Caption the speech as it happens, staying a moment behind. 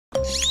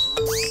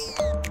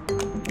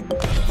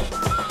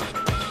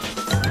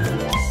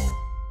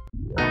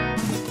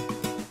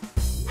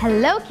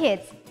Hello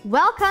kids!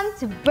 Welcome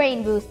to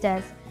Brain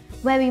Boosters,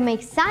 where we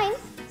make science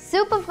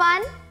super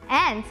fun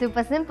and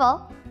super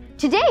simple.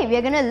 Today we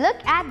are going to look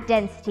at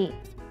density.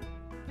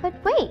 But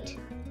wait,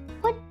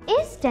 what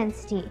is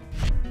density?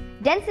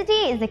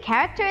 Density is a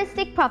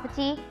characteristic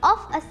property of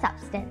a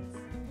substance.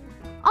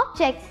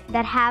 Objects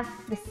that have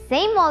the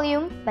same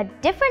volume but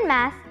different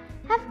mass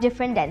have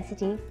different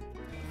density.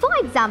 For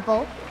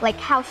example, like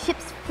how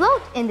ships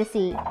float in the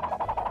sea,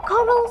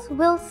 corals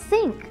will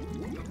sink.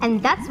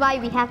 And that's why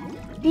we have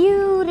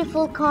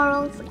beautiful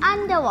corals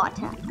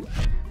underwater.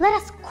 Let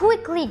us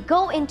quickly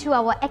go into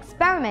our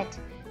experiment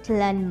to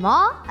learn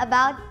more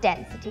about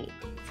density.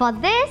 For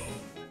this,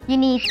 you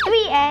need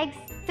 3 eggs,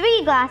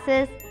 3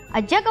 glasses,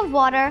 a jug of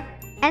water,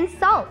 and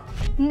salt.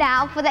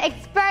 Now for the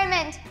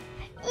experiment!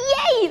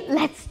 Yay!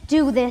 Let's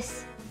do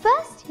this!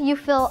 First, you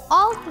fill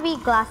all 3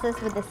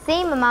 glasses with the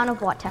same amount of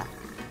water.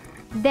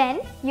 Then,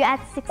 you add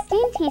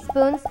 16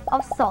 teaspoons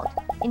of salt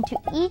into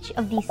each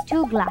of these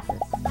 2 glasses.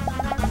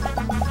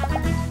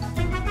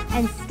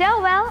 And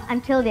stir well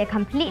until they're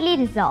completely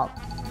dissolved.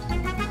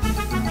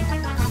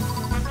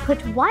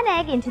 Put 1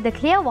 egg into the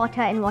clear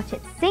water and watch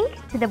it sink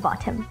to the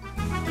bottom.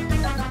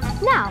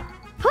 Now,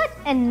 put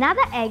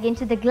another egg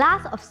into the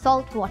glass of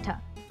salt water.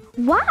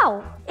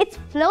 Wow! It's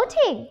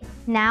floating!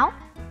 Now,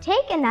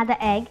 take another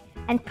egg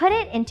and put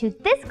it into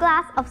this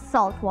glass of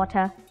salt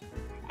water.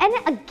 And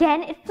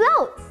again it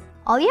floats!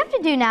 All you have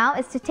to do now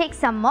is to take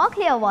some more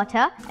clear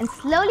water and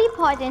slowly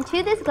pour it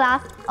into this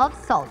glass of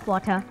salt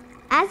water.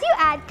 As you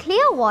add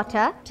clear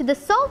water to the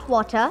salt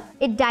water,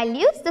 it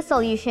dilutes the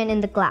solution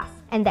in the glass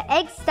and the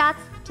egg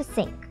starts to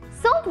sink.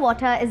 Salt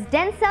water is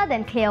denser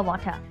than clear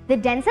water. The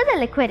denser the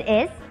liquid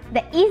is,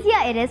 the easier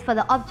it is for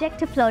the object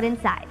to float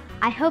inside.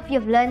 I hope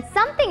you've learned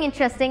something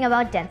interesting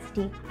about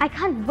density. I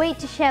can't wait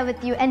to share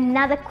with you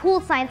another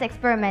cool science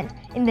experiment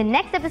in the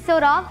next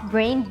episode of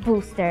Brain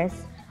Boosters.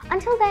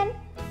 Until then,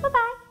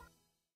 bye-bye.